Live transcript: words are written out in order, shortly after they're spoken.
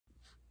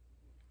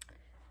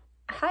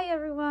Hi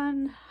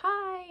everyone.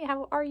 Hi,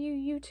 how are you,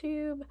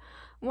 YouTube?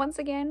 Once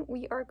again,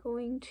 we are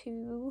going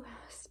to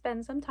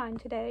spend some time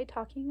today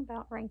talking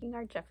about ranking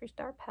our Jeffree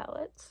Star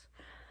palettes.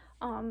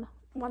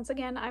 Once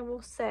again, I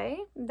will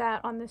say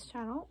that on this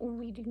channel,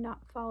 we do not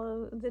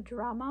follow the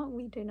drama.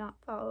 We do not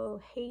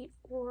follow hate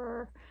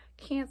or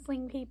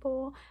canceling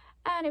people.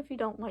 And if you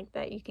don't like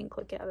that, you can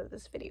click out of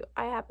this video.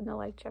 I happen to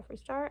like Jeffree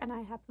Star, and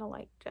I happen to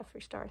like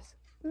Jeffree Star's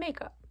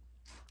makeup.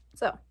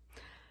 So,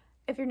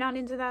 if you're not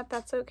into that,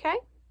 that's okay.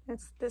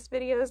 This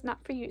video is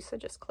not for you, so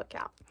just click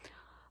out.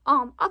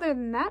 Other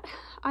than that,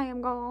 I am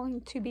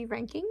going to be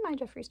ranking my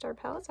Jeffree Star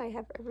palettes. I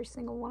have every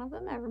single one of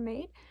them ever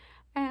made,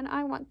 and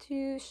I want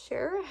to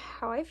share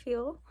how I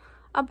feel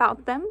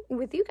about them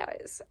with you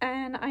guys.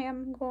 And I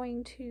am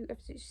going to,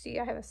 as you see,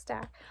 I have a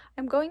stack.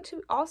 I'm going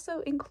to also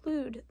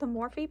include the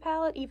Morphe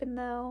palette, even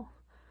though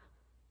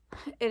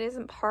it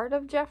isn't part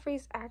of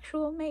Jeffree's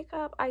actual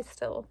makeup. I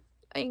still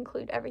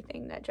include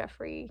everything that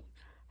Jeffree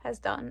has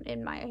done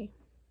in my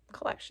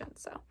collection.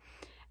 So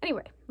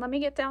anyway, let me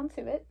get down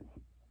to it.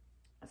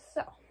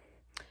 So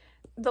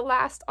the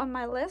last on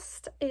my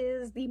list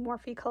is the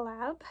Morphe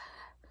collab,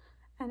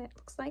 and it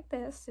looks like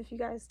this. If you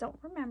guys don't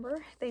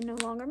remember, they no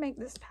longer make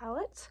this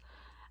palette,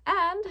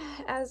 and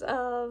as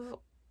of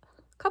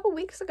a couple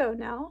weeks ago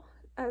now,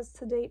 as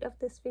to date of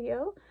this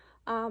video,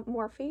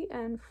 Morphe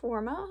and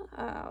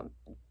Forma,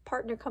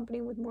 partner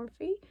company with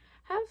Morphe,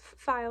 have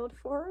filed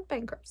for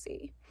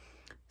bankruptcy.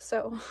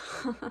 So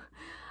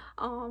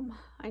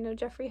I know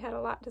Jeffree had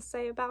a lot to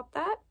say about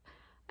that,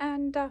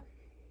 and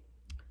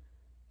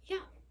yeah,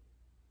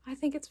 I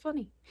think it's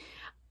funny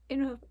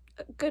in a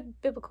good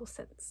biblical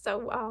sense.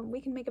 So we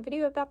can make a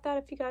video about that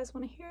if you guys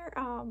want to hear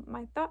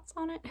my thoughts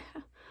on it.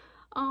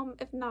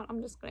 If not,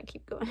 I'm just gonna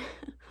keep going.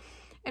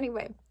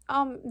 Anyway,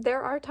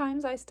 there are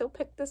times I still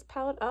pick this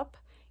palette up,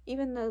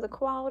 even though the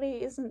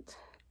quality isn't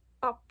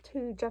up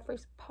to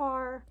Jeffree's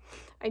par.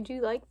 I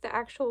do like the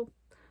actual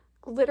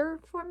glitter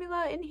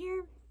formula in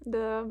here,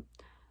 the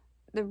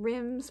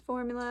rims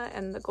formula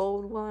and the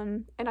gold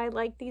one, and I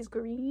like these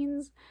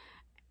greens,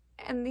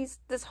 and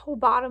this whole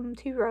bottom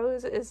 2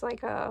 rows is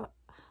like a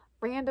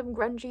random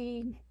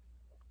grungy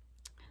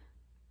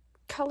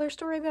color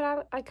story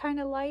that I kind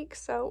of like.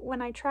 So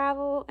when I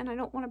travel and I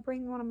don't want to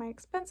bring one of my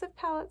expensive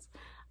palettes,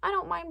 I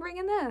don't mind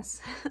bringing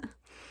this.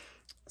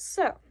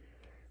 So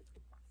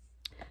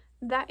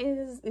that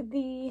is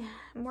the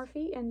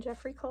Morphe and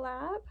Jeffree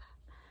collab.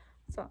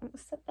 So I'm going to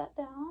set that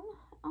down.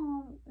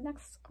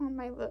 Next on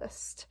my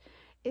list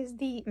is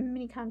the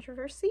Mini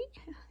Controversy,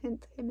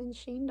 hint him and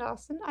Shane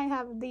Dawson. I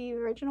have the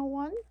original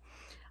one.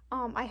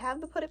 I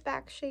have the Put It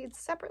Back shades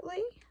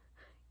separately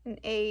in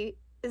a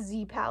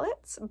Z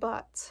palette,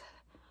 but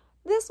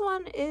this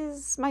one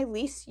is my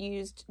least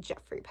used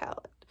Jeffree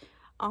palette.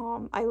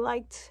 I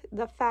liked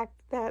the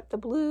fact that the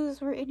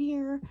blues were in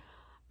here,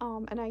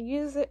 and I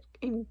use it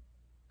in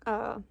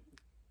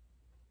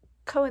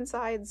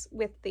coincides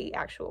with the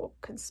actual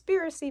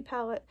Conspiracy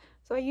palette,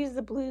 so I use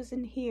the blues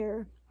in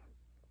here,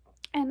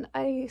 and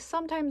I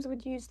sometimes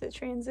would use the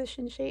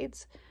transition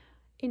shades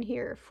in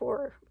here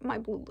for my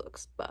blue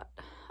looks, but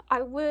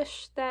I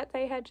wish that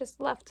they had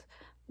just left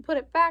the Put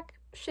It Back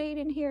shade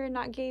in here and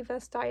not gave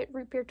us Diet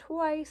Root Beer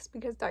twice,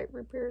 because Diet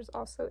Root Beer is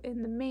also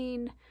in the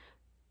main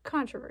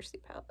Controversy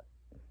palette,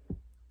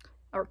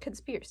 or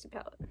Conspiracy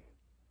palette.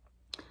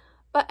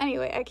 But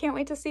anyway, I can't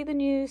wait to see the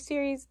new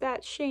series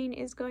that Shane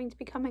is going to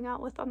be coming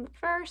out with on the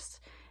 1st.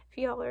 If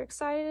y'all are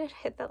excited,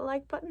 hit that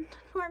like button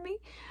for me.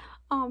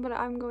 But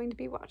I'm going to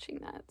be watching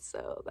that,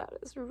 so that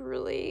is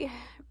really,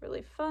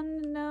 really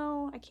fun to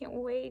know. I can't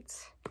wait.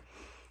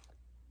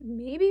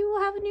 Maybe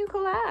we'll have a new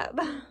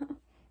collab.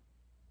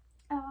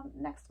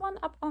 Next one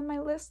up on my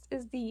list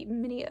is the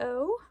Mini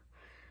O.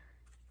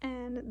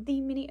 And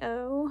the Mini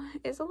O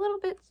is a little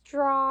bit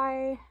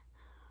dry.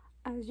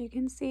 As you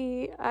can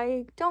see,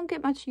 I don't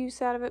get much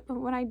use out of it, but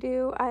when I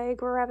do, I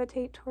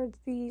gravitate towards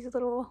these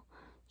little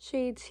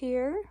shades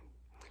here.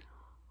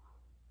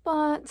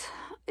 But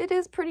it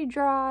is pretty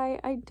dry.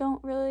 I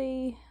don't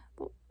really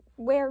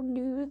wear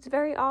nudes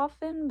very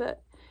often,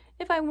 but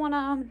if I want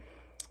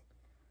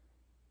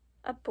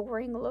a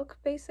boring look,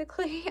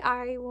 basically,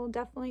 I will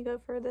definitely go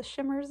for the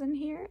shimmers in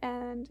here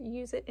and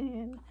use it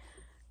in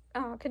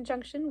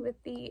conjunction with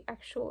the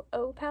actual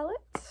O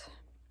palette.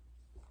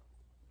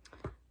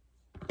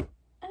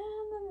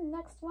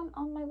 Next one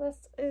on my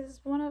list is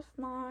one of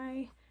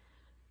my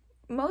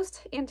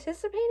most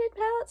anticipated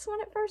palettes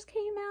when it first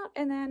came out,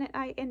 and then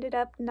I ended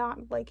up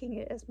not liking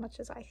it as much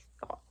as I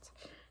thought.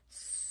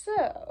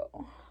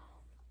 So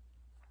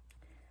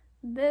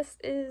this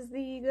is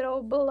the good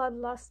old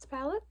Bloodlust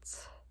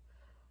palette.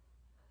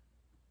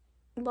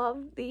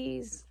 Love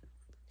these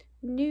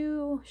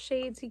new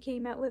shades he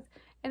came out with,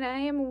 and I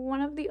am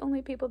one of the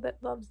only people that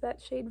loves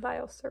that shade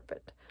Vile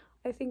Serpent.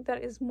 I think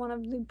that is one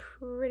of the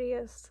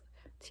prettiest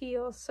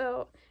teal.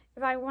 So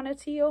if I want a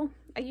teal,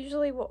 I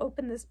usually will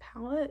open this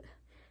palette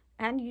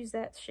and use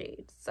that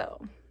shade.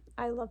 So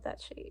I love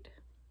that shade.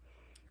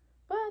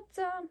 But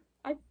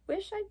I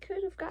wish I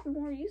could have gotten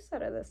more use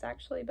out of this,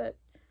 actually, but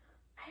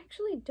I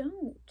actually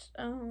don't.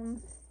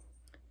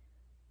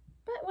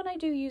 But when I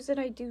do use it,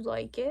 I do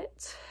like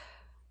it.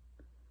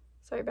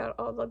 Sorry about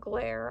all the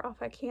glare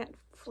off. I can't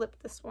flip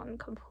this one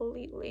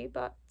completely,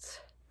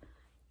 but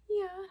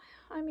yeah,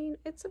 I mean,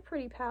 it's a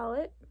pretty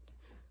palette.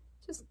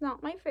 Just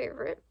not my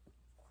favorite.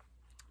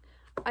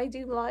 I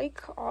do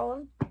like all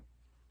of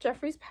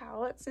Jeffree's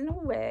palettes in a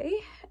way,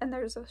 and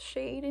there's a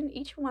shade in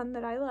each one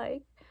that I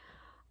like.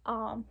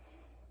 But,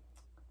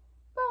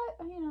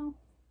 you know,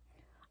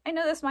 I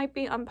know this might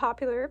be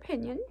unpopular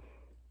opinion,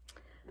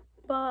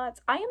 but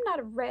I am not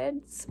a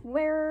reds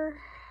wearer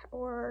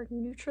or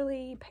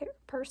neutrally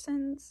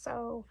person,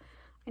 so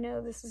I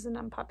know this is an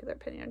unpopular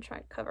opinion. I'm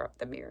trying to cover up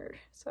the mirror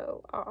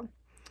so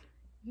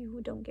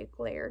you don't get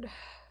glared.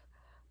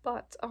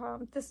 But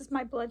this is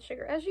my blood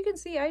sugar. As you can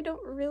see, I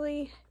don't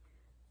really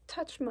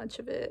touch much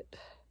of it.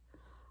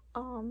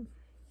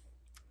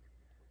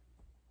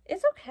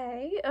 It's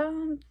okay.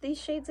 These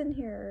shades in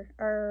here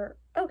are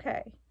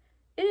okay.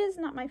 It is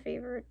not my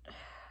favorite.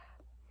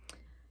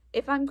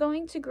 If I'm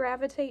going to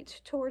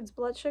gravitate towards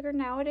blood sugar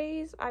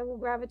nowadays, I will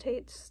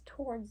gravitate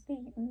towards the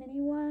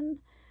mini one.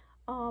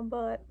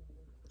 But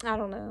I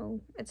don't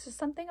know. It's just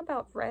something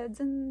about reds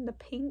and the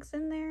pinks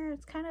in there.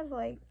 It's kind of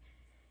like,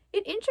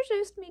 it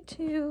introduced me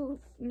to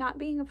not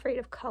being afraid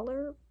of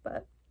color,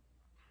 but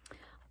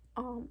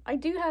I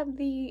do have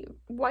the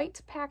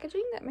white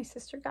packaging that my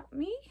sister got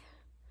me.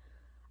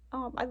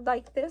 I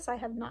like this. I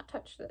have not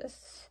touched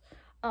this.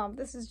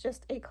 This is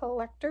just a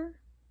collector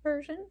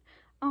version.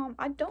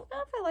 I don't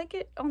know if I like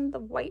it on the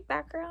white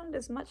background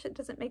as much. It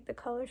doesn't make the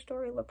color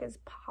story look as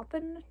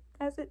poppin'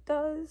 as it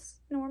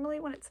does normally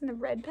when it's in the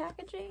red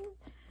packaging.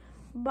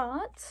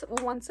 But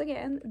once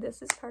again,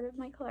 this is part of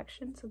my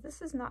collection, so this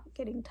is not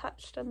getting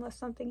touched unless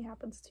something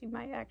happens to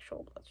my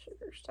actual blood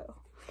sugar. So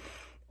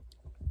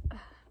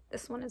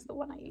this one is the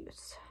one I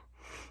use.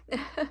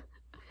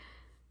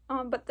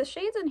 But the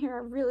shades in here I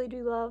really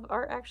do love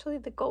are actually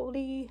the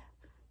goldy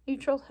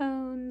neutral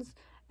tones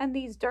and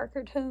these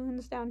darker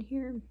tones down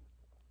here,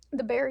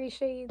 the berry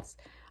shades.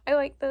 I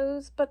like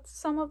those, but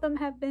some of them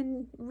have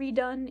been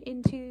redone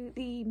into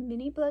the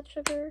mini blood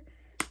sugar.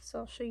 So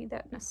I'll show you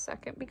that in a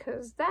second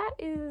because that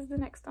is the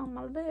next on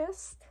my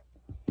list.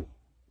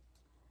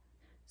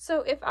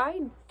 So if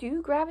I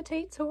do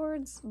gravitate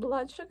towards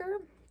blood sugar,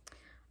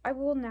 I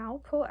will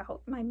now pull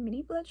out my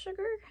mini blood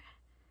sugar.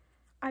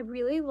 I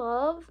really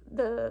love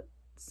the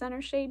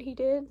center shade he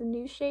did, the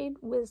new shade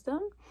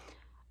Wisdom.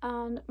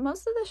 And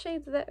most of the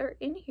shades that are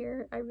in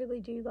here I really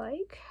do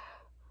like.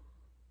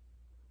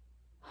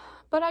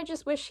 But I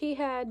just wish he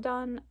had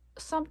done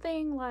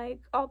something like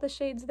all the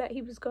shades that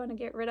he was going to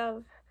get rid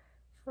of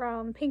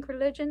from Pink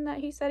Religion that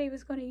he said he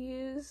was going to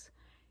use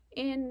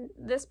in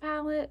this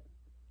palette,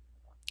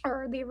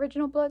 or the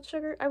original blood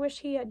sugar. I wish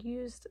he had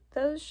used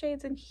those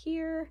shades in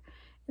here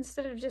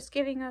instead of just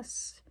giving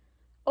us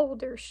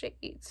older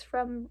shades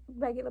from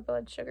regular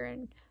blood sugar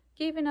and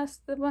giving us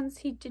the ones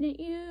he didn't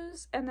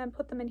use and then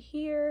put them in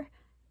here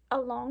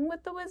along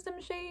with the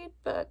Wisdom shade.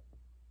 But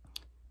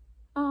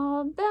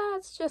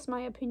that's just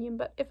my opinion.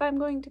 But if I'm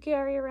going to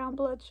carry around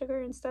blood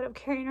sugar instead of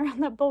carrying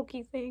around that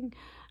bulky thing,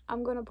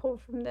 I'm going to pull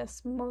from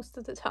this most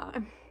of the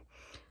time.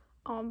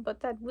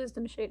 But that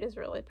Wisdom shade is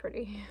really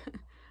pretty.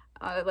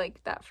 I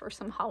like that for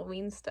some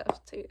Halloween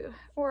stuff too.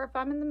 Or if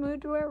I'm in the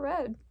mood to wear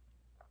red.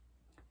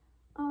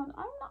 I'm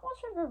not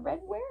much of a red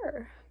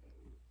wearer.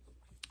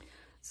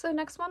 So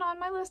next one on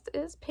my list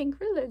is Pink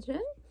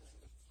Religion.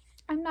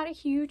 I'm not a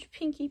huge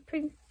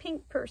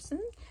pink person,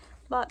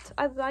 but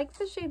I like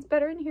the shades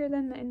better in here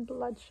than in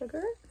Blood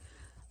Sugar.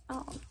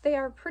 They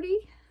are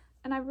pretty,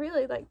 and I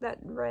really like that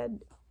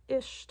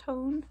red-ish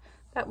tone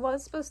that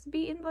was supposed to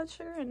be in Blood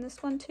Sugar, and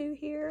this one too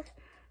here.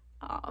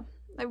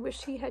 I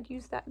wish he had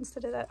used that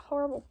instead of that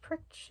horrible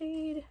prick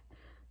shade.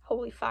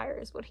 Holy Fire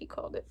is what he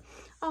called it.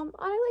 I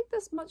like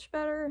this much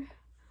better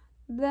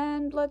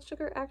than Blood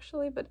Sugar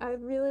actually, but I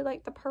really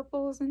like the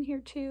purples in here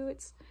too.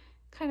 It's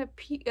kind of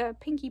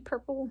pinky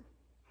purple.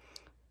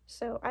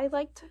 So I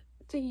liked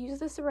to use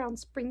this around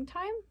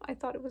springtime. I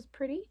thought it was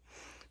pretty.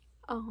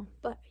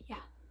 But yeah.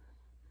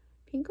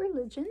 Pink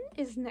Religion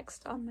is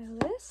next on my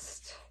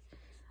list.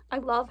 I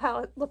love how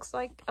it looks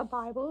like a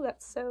Bible.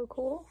 That's so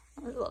cool.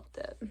 I loved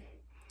it.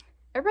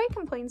 Everybody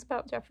complains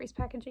about Jeffree's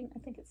packaging. I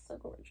think it's so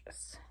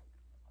gorgeous.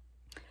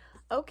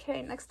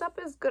 Okay, next up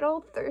is Good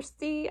Old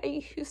Thirsty.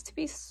 I used to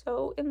be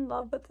so in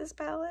love with this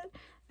palette.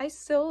 I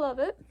still love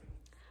it.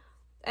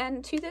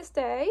 And to this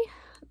day,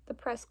 the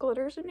press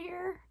glitters in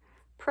here,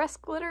 press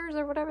glitters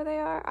or whatever they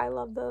are, I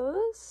love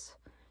those.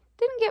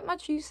 Didn't get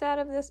much use out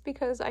of this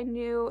because I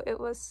knew it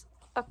was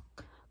a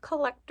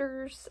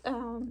collector's.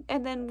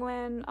 And then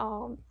when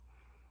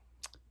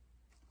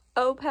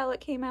O palette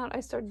came out,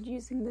 I started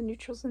using the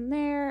neutrals in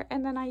there.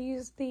 And then I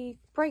used the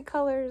bright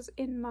colors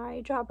in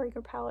my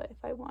Jawbreaker palette if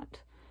I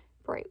want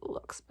bright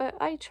looks. But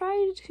I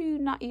tried to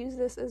not use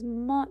this as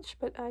much,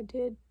 but I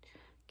did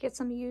get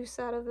some use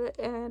out of it.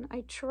 And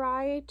I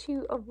try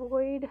to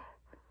avoid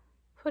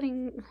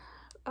putting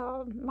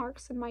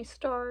marks in my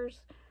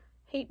stars.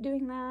 Hate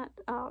doing that.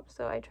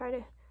 So I try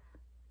to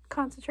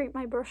concentrate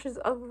my brushes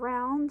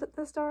around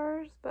the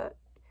stars, but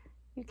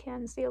you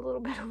can see a little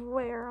bit of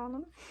wear on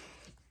them.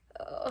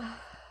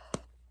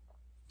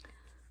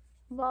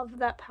 Love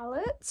that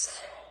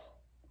palette.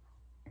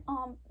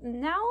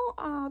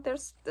 Now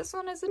there's this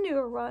one is a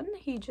newer one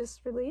he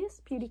just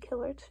released, Beauty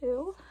Killer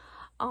 2.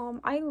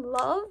 I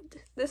loved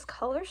this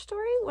color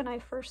story when I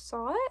first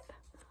saw it,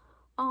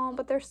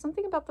 but there's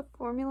something about the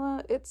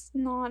formula, it's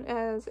not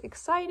as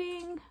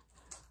exciting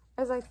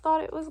as I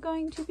thought it was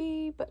going to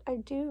be, but I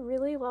do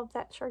really love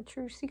that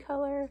chartreusey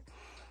color,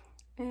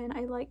 and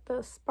I like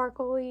the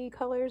sparkly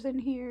colors in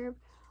here.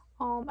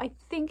 I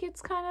think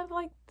it's kind of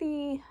like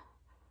the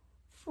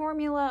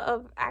formula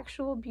of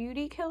actual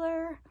Beauty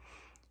Killer,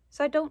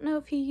 so I don't know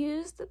if he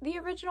used the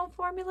original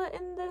formula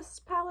in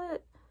this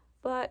palette,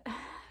 but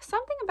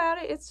something about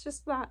it, it's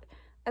just not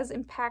as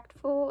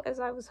impactful as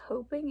I was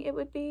hoping it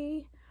would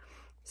be.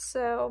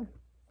 So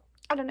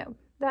I don't know,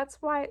 that's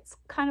why it's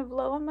kind of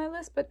low on my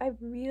list, but I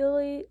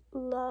really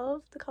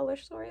love the color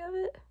story of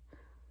it.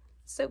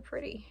 So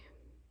pretty.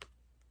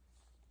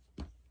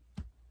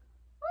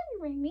 Hi,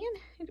 Rayman.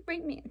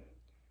 Rayman.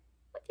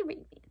 What you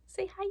Rayman?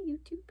 Say hi,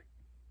 YouTube.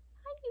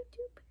 Hi,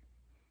 YouTube.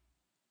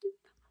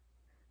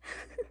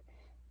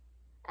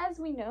 As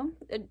we know,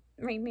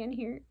 Rayman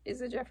here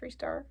is a Jeffree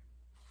Star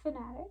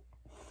fanatic,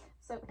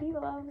 so he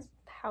loves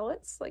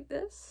palettes like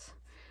this.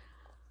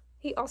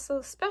 He also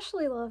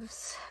especially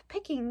loves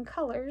picking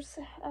colors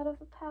out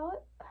of a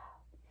palette.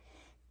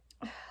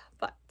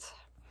 But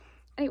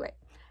anyway,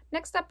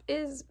 next up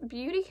is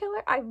Beauty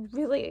Killer. I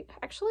really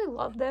actually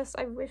love this.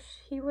 I wish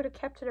he would have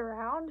kept it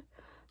around,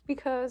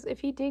 because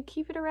if he did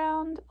keep it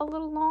around a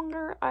little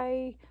longer,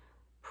 I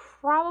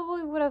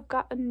probably would have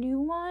got a new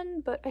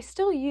one, but I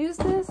still use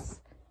this.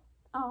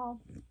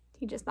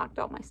 He just knocked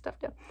all my stuff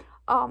down.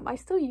 I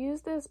still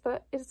use this,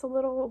 but it's a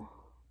little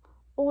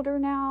older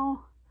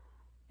now,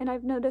 and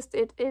I've noticed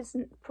it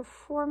isn't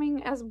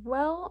performing as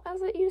well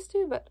as it used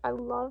to, but I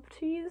love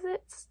to use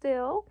it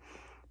still.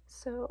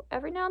 So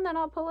every now and then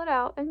I'll pull it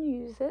out and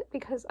use it,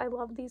 because I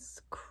love these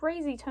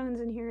crazy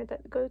tones in here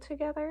that go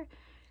together.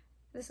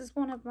 This is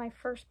one of my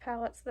first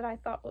palettes that I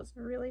thought was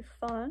really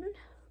fun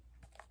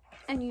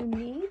and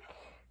unique.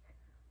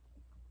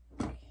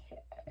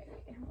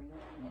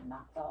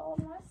 Knocked all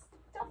my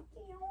stuff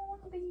down,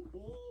 baby.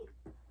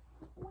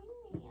 Man,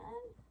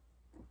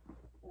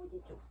 what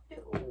did you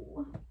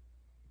do?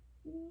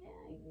 Yeah,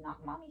 you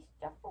knocked mommy's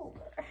stuff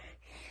over.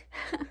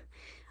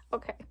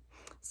 Okay,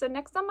 so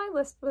next on my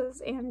list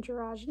was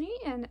Androgyny,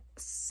 and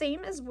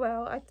same as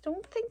well. I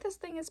don't think this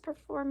thing is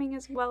performing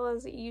as well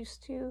as it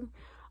used to.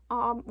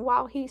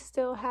 While he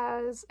still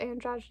has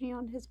Androgyny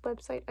on his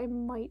website, I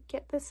might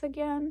get this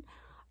again.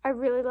 I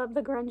really love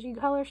the grungy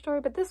color story,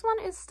 but this one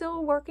is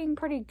still working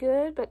pretty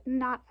good, but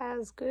not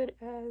as good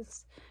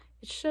as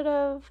it should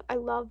have. I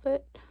love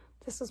it.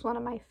 This is one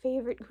of my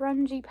favorite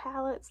grungy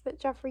palettes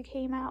that Jeffree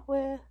came out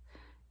with.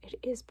 It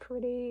is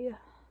pretty.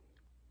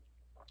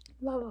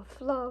 Love,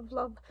 love,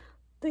 love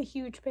the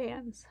huge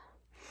pans.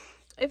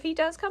 If he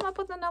does come up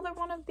with another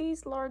one of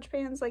these large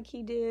pans like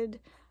he did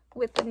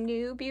with the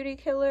new Beauty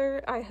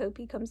Killer, I hope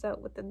he comes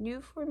out with the new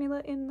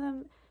formula in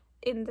them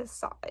in this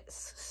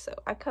size. So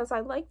because I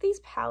like these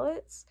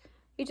palettes,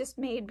 he just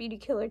made Beauty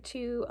Killer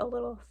 2 a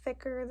little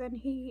thicker than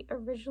he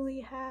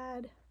originally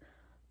had,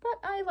 but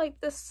I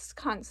like this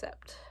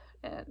concept,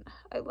 and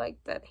I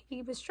like that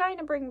he was trying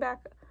to bring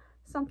back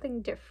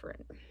something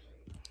different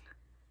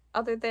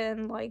other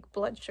than like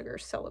blood sugar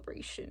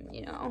celebration,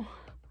 you know.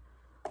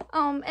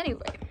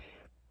 Anyway,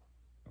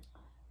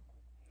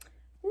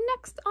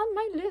 next on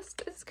my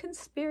list is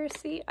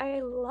Conspiracy. I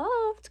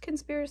loved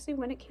Conspiracy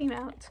when it came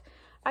out.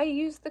 I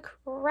used the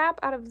crap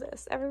out of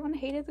this. Everyone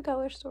hated the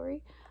color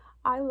story.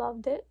 I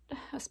loved it,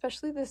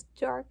 especially this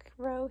dark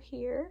row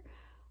here.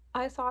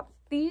 I thought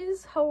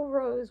these whole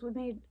rows would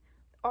make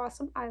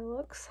awesome eye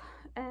looks,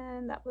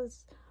 and that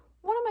was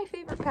one of my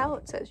favorite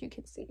palettes, as you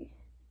can see.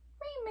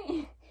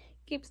 Rayman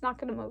keeps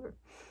knocking them over.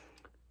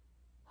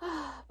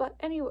 But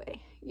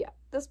anyway, yeah,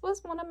 this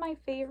was one of my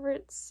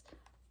favorites,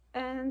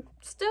 and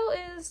still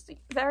is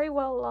very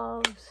well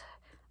loved.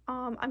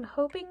 I'm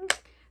hoping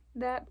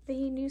that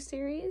the new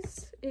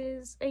series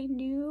is a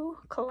new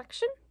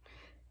collection,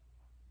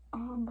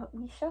 but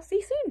we shall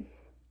see soon.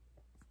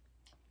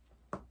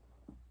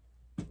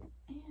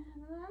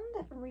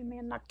 And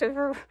Rayman knocked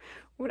over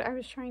what I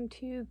was trying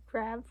to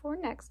grab for.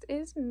 Next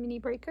is Mini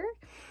Breaker.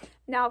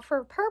 Now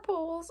for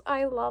purples,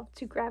 I love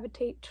to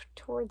gravitate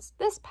towards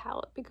this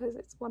palette because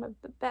it's one of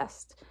the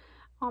best.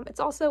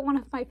 It's also one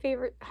of my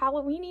favorite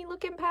Halloween-y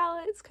looking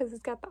palettes because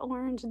it's got the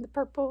orange and the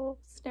purples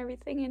and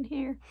everything in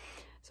here.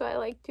 So I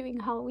like doing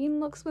Halloween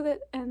looks with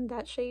it, and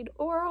that shade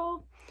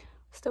Oral.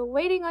 Still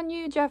waiting on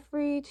you,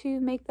 Jeffree, to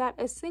make that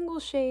a single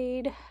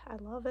shade. I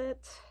love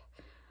it.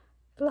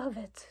 Love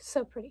it.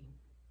 So pretty.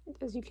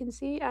 As you can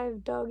see,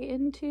 I've dug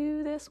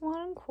into this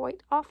one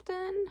quite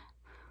often.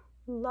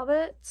 Love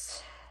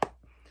it.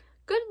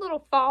 Good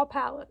little fall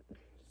palette.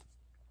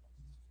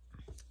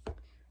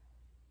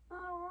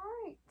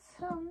 Alright,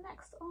 so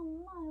next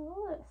on my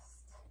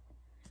list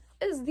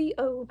is the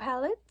O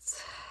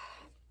palette.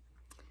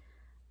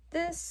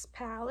 This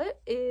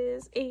palette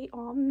is a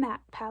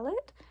matte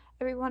palette.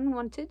 Everyone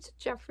wanted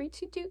Jeffrey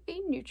to do a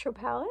neutral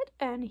palette,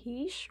 and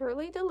he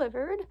surely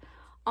delivered.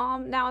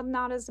 Now,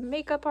 not as a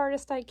makeup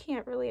artist, I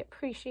can't really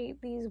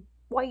appreciate these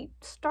white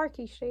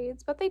starky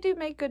shades, but they do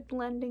make good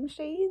blending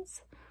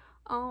shades.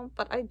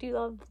 But I do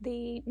love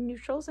the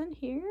neutrals in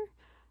here.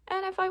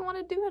 And if I want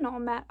to do an all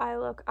matte eye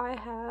look, I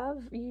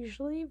have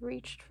usually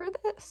reached for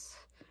this.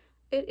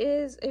 It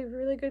is a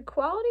really good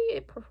quality,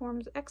 it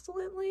performs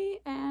excellently,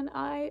 and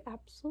I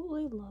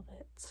absolutely love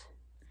it.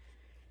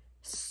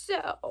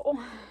 So,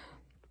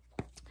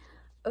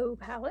 O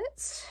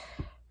palettes.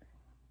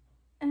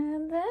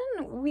 And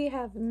then we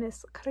have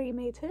Miss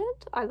Cremated.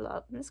 I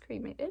love Miss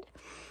Cremated.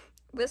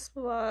 This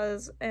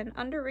was an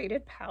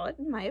underrated palette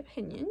in my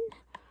opinion.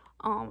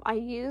 I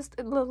used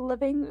the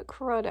living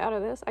crud out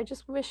of this. I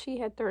just wish he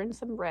had thrown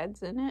some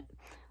reds in it.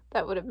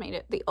 That would have made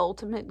it the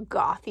ultimate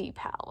gothy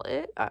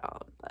palette.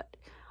 But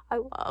I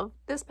love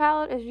this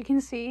palette. As you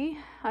can see,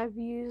 I've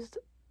used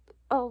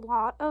a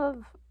lot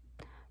of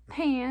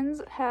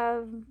pans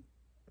have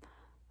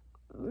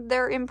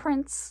their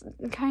imprints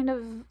kind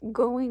of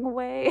going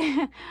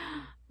away.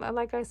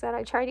 Like I said,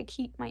 I try to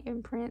keep my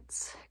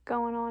imprints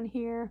going on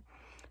here.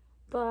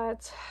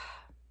 But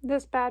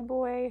this bad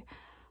boy,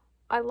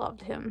 I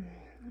loved him.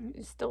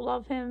 I still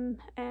love him.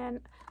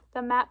 And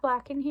the matte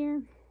black in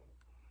here,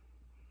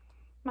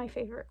 my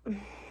favorite.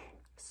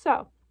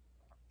 So,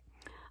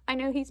 I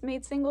know he's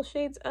made single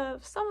shades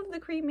of some of the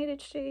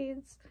cremated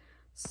shades.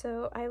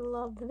 So, I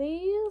love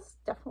these.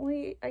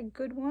 Definitely a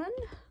good one.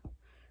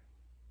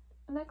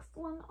 Next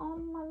one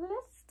on my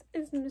list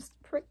is Miss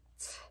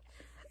Pritt.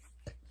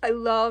 I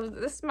love,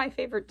 this is my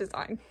favorite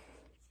design.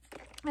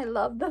 I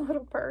love the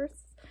little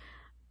purse.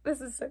 This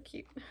is so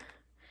cute.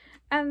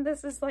 And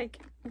this is like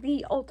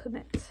the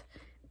ultimate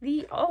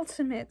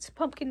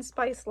pumpkin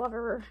spice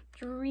lover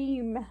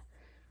dream.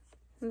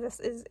 This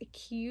is a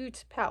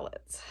cute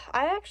palette.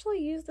 I actually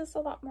use this a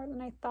lot more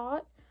than I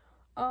thought.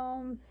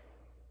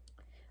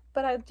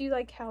 But I do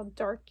like how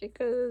dark it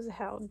goes,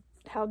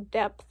 how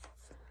depth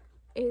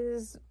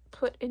is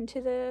put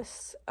into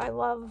this. I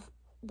love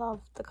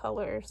the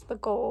colors, the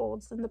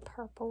golds and the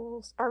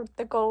purples, or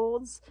the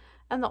golds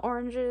and the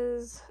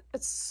oranges.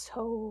 It's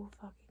so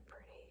fucking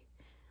pretty.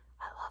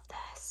 I love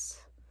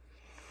this.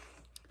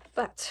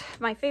 But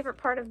my favorite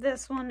part of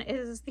this one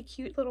is the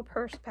cute little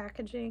purse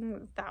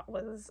packaging. That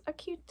was a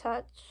cute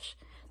touch.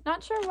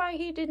 Not sure why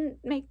he didn't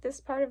make this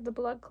part of the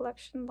blood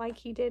collection like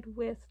he did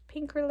with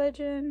Pink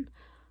Religion.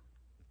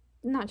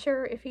 Not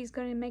sure if he's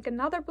going to make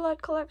another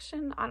blood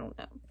collection. I don't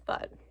know,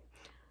 but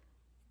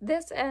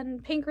this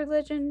and Pink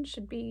Religion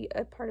should be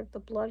a part of the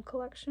blood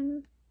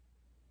collection.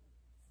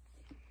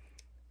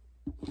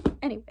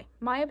 Anyway,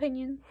 my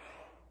opinion.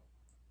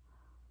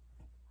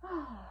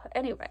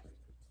 Anyway,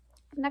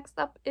 next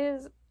up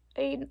is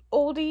an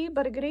oldie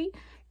but a goodie,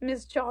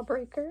 Miss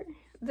Jawbreaker.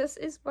 This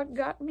is what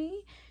got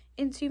me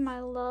into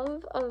my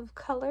love of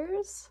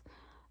colors.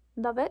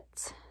 Love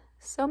it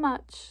so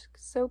much.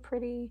 So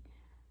pretty.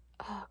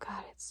 Oh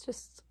god, it's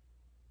just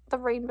the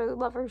rainbow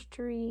lover's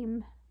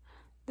dream.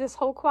 This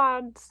whole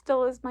quad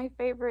still is my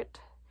favorite.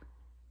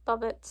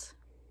 Love it.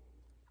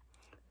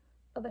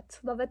 Love it,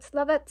 love it,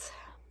 love it.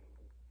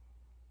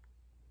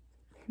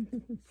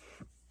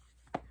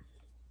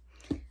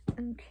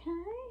 Okay.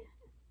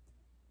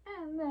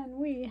 And then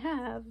we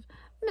have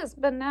Miss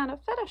Banana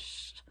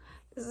Fetish.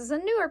 This is a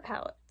newer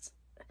palette.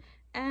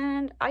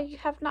 And I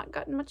have not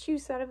gotten much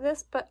use out of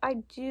this, but I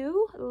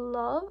do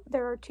love,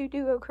 there are 2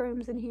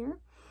 duochromes in here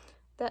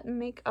that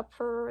make up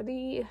for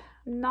the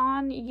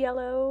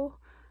non-yellow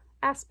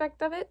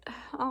aspect of it.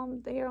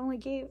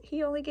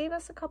 He only gave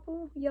us a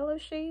couple yellow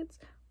shades.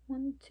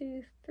 1,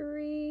 2,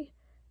 3,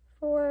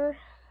 4,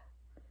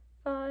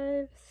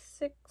 5,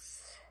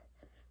 6,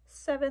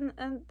 7,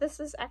 and this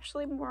is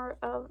actually more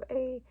of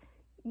a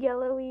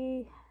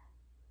yellowy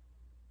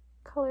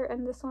color,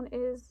 and this one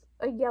is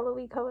a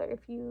yellowy color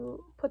if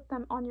you put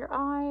them on your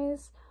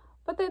eyes,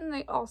 but then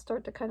they all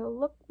start to kind of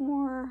look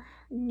more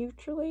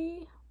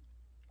neutrally.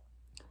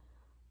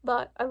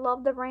 But I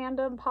love the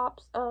random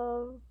pops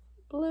of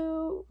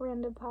blue,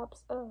 random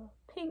pops of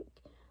pink.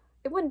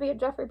 It wouldn't be a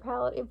Jeffrey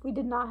palette if we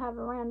did not have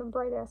a random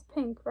bright ass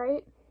pink,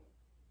 right?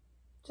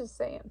 Just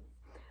saying.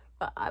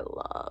 But I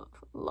love,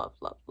 love,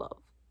 love, love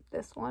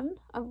this one.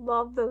 I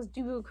love those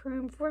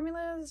duochrome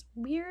formulas.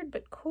 Weird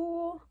but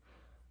cool.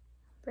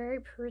 Very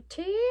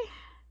pretty.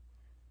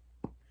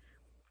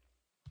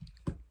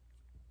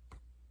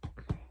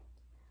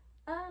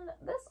 And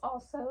this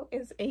also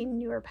is a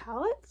newer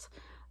palette.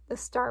 The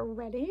Star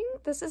Wedding.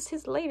 This is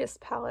his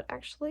latest palette,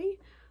 actually.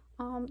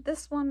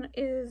 This one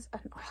is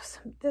an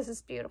awesome, this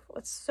is beautiful.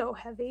 It's so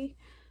heavy.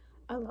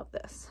 I love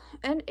this.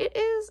 And it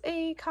is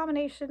a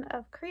combination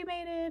of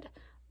cremated,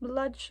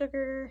 blood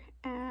sugar,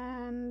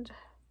 and,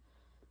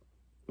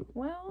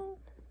 well,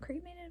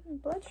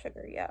 cremated blood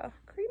sugar, yeah.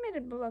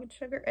 Cremated blood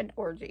sugar and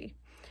orgy.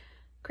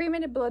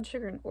 Cremated blood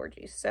sugar and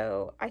orgy.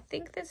 So I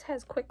think this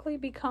has quickly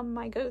become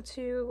my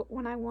go-to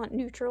when I want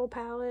neutral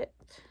palette.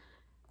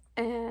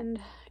 and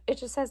it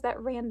just has that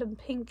random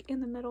pink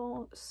in the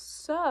middle.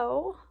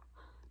 So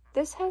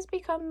this has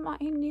become my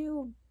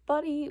new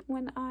buddy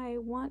when I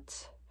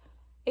want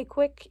a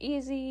quick,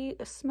 easy,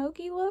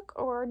 smoky look,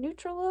 or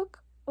neutral look,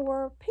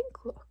 or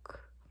pink look.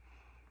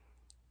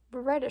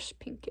 Reddish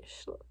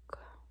pinkish look.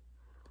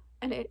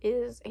 And it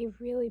is a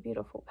really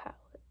beautiful palette.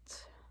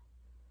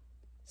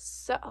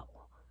 So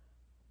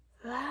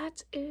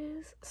that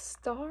is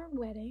Star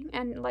Wedding,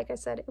 and like I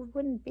said, it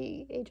wouldn't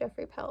be a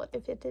Jeffree palette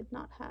if it did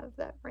not have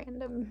that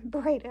random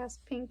bright ass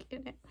pink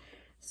in it.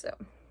 So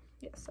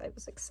yes, I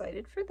was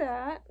excited for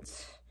that.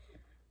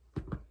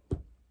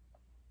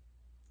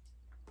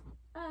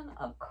 And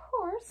of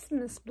course,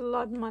 Miss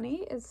Blood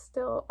Money is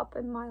still up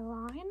in my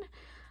line.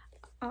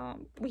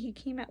 We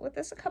came out with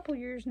this a couple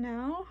years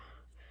now,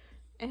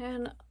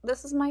 and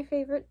this is my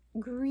favorite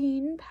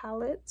green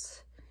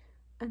palette,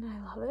 and I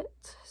love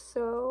it.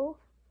 So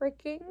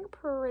freaking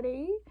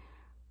pretty.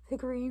 The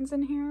greens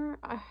in here,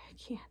 I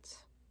can't.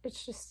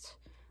 It's just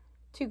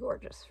too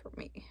gorgeous for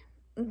me.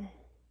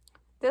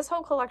 This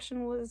whole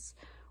collection was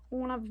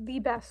one of the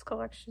best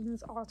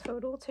collections all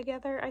total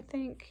together, I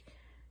think,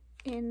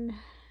 in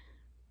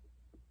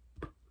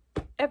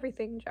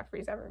everything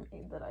Jeffree's ever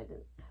made that I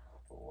did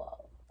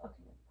love.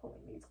 Okay,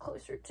 pulling these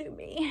closer to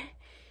me.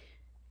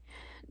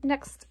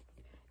 Next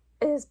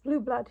is Blue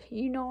Blood.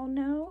 You all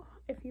know,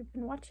 if you've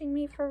been watching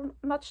me for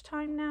much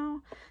time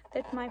now,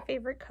 that my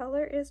favorite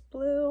color is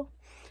blue.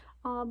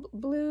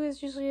 Blue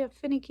is usually a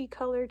finicky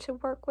color to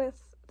work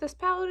with. This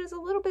palette is a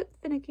little bit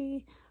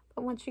finicky,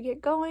 but once you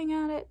get going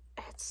at it,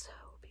 it's so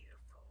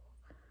beautiful.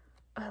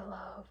 I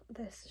love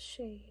this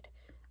shade.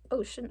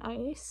 Ocean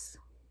Ice.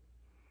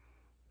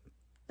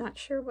 Not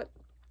sure what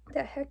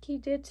the heck he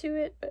did to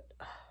it, but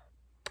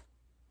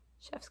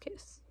chef's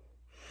kiss.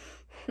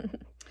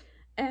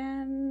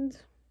 And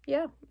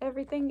yeah,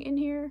 everything in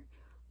here,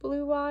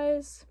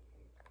 blue-wise,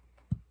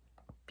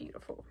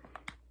 beautiful.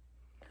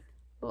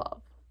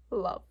 Love,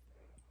 love.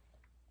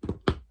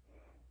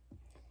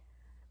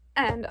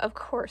 And of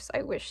course,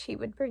 I wish he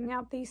would bring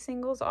out these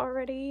singles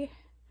already,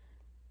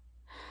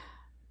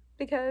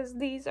 because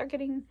these are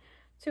getting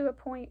to a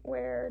point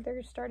where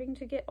they're starting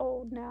to get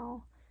old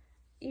now.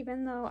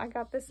 Even though I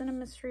got this in a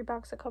mystery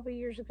box a couple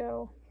years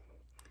ago,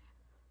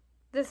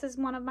 this is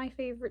one of my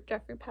favorite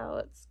Jeffree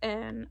palettes,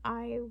 and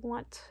I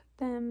want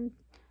them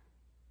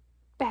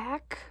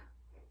back,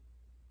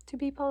 to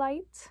be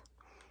polite.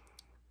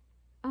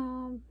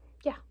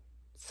 Yeah,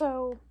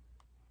 so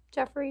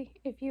Jeffree,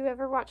 if you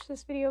ever watch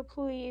this video,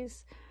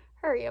 please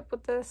hurry up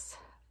with this.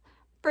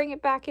 Bring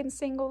it back in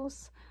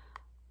singles.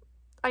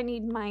 I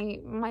need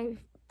my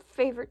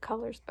favorite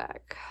colors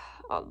back.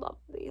 I love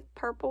the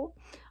purple.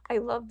 I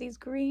love these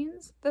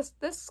greens.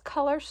 This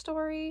color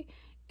story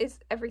is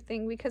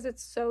everything because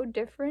it's so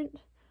different.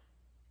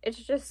 It's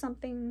just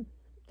something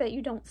that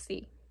you don't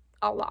see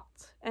a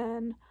lot.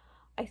 And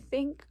I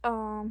think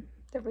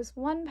there was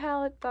one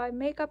palette by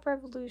Makeup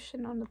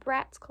Revolution on the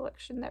Bratz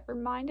collection that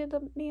reminded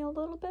me a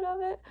little bit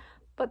of it,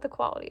 but the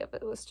quality of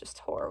it was just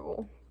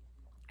horrible.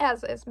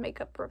 As is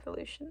Makeup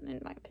Revolution,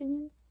 in my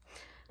opinion.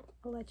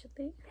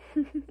 Allegedly.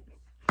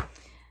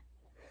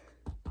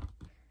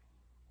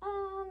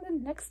 The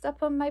next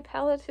up on my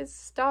palette is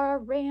Star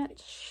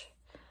Ranch.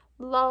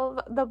 Love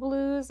the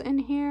blues in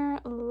here.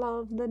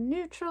 Love the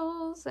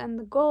neutrals and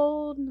the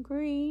gold and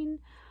green.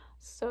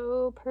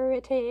 So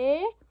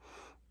pretty.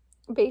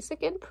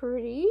 Basic and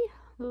pretty.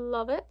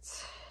 Love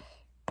it.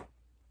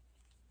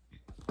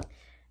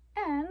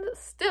 And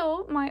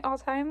still, my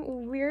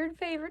all-time weird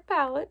favorite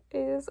palette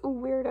is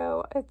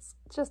Weirdo. It's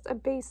just a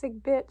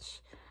basic bitch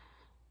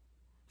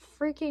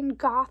freaking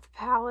goth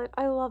palette.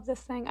 I love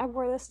this thing. I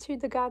wore this to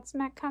the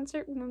Godsmack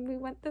concert when we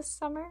went this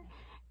summer,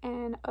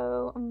 and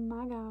oh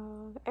my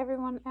god,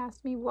 everyone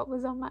asked me what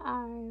was on my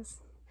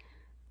eyes.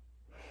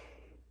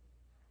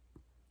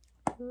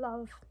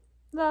 Love,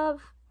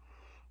 love,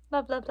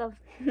 love, love, love.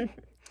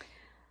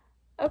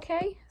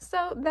 Okay,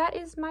 so that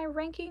is my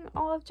ranking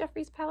all of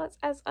Jeffree's palettes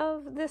as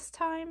of this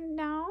time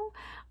now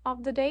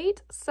of the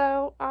date.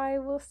 So I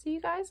will see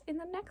you guys in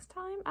the next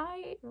time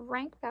I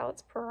rank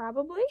palettes,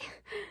 probably.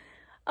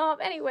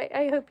 Anyway,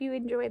 I hope you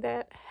enjoyed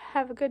that.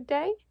 Have a good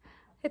day.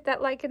 Hit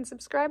that like and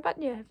subscribe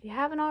button if you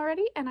haven't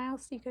already, and I'll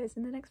see you guys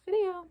in the next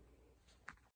video.